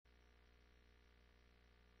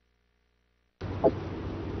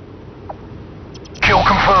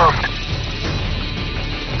confirmed.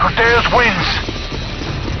 Arkaden wins.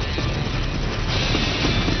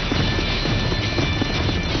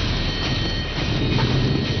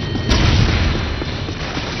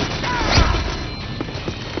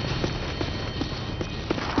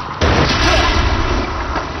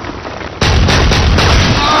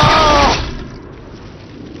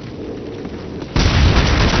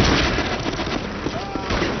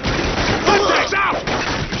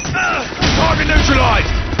 Target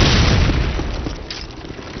neutralized!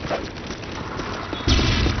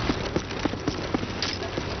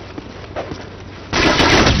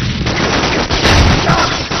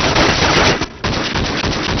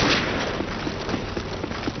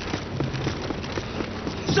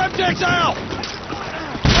 Subjects out!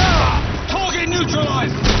 Target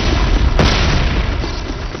neutralized!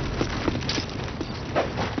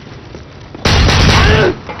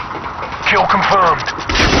 Kill confirmed.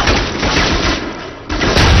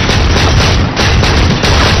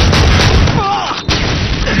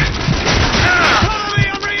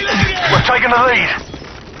 We're taking the lead.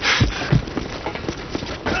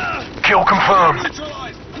 Kill confirmed.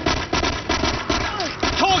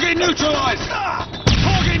 Target neutralized!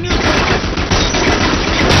 Target neutralized!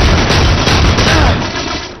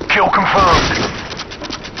 Kill confirmed.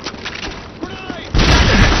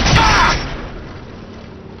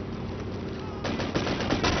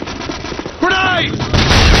 Grenade!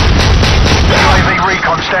 UAV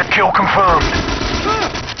recon stat. Kill confirmed.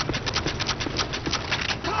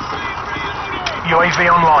 UAV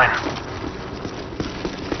online.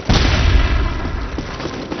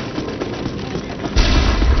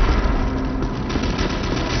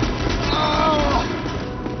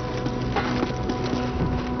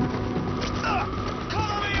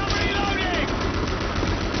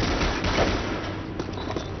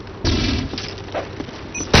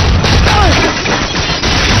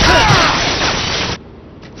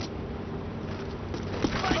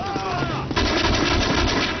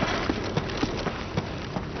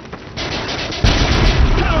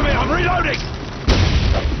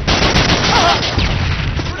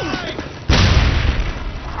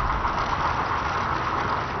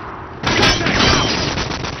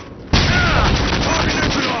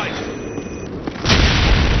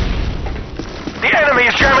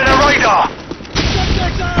 Jamming the radar!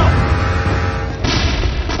 Subjects out!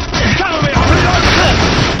 Cover me, I'm reloading!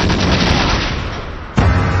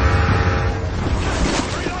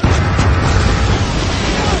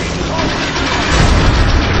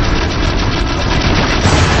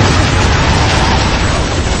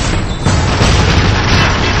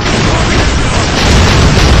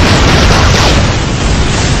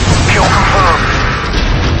 Kill confirmed.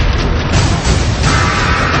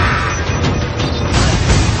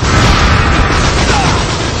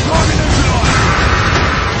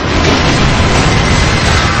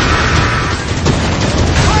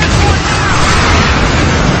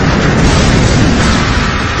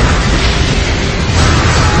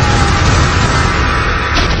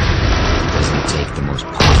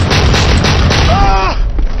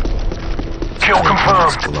 Kill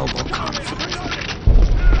confirmed. Global conflict.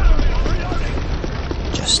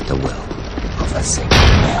 Just the will of a single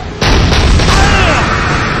man.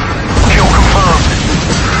 Kill confirmed.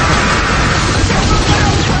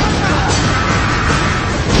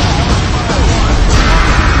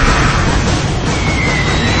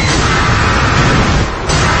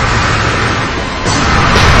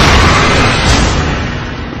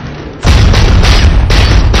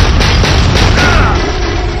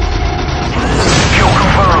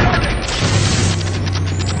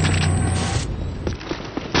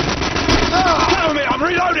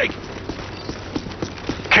 Reloading!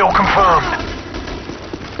 Kill confirmed.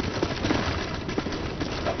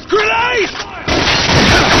 Grenade!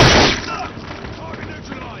 Target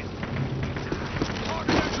neutralized!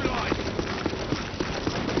 Target neutralized!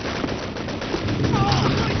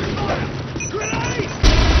 Grenade!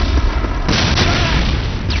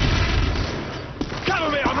 Cover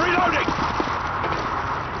me, I'm reloading!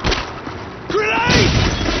 Grenade!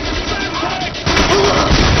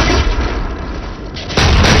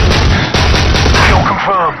 Kill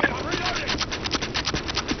confirmed.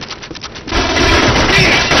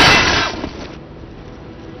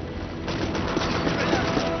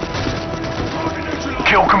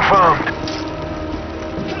 Kill confirmed.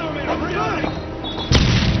 Cover me, I'm reloading!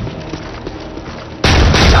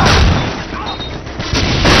 Reloading!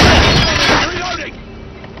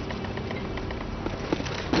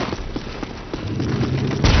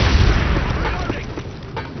 Reloading!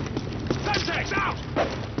 Semtex out!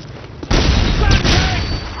 Semtex!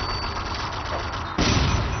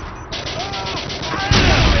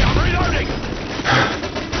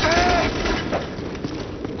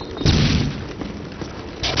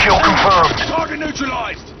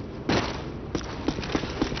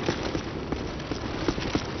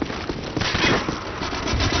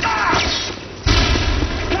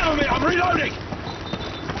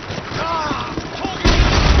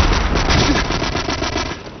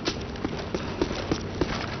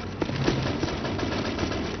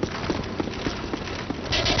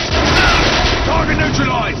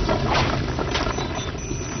 neutralized!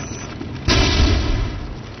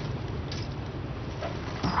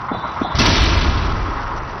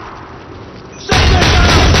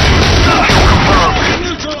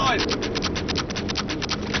 Neutralized!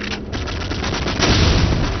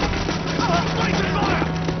 Taking fire!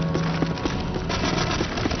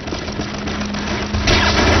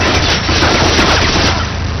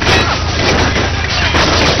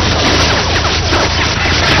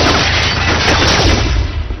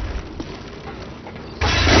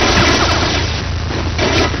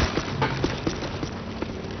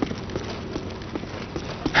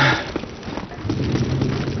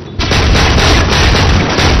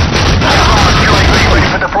 UAV ready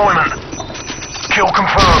for deployment. Kill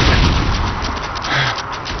confirmed.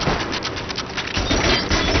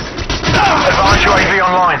 Advanced UAV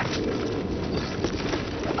online.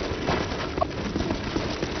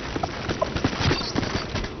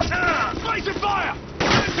 Facing fire!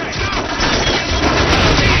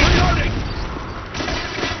 Reloading!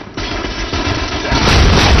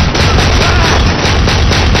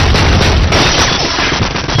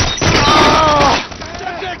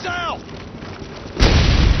 Subject out!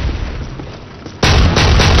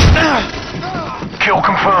 Kill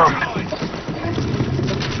confirmed.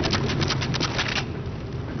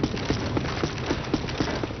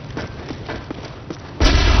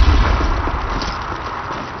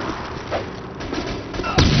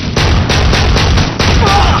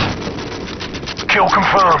 Kill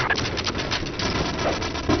confirmed.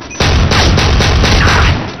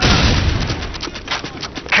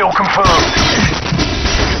 Kill confirmed.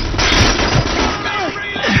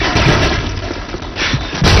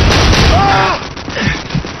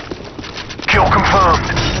 Kill confirmed.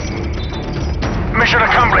 Mission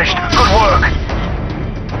accomplished. Good work.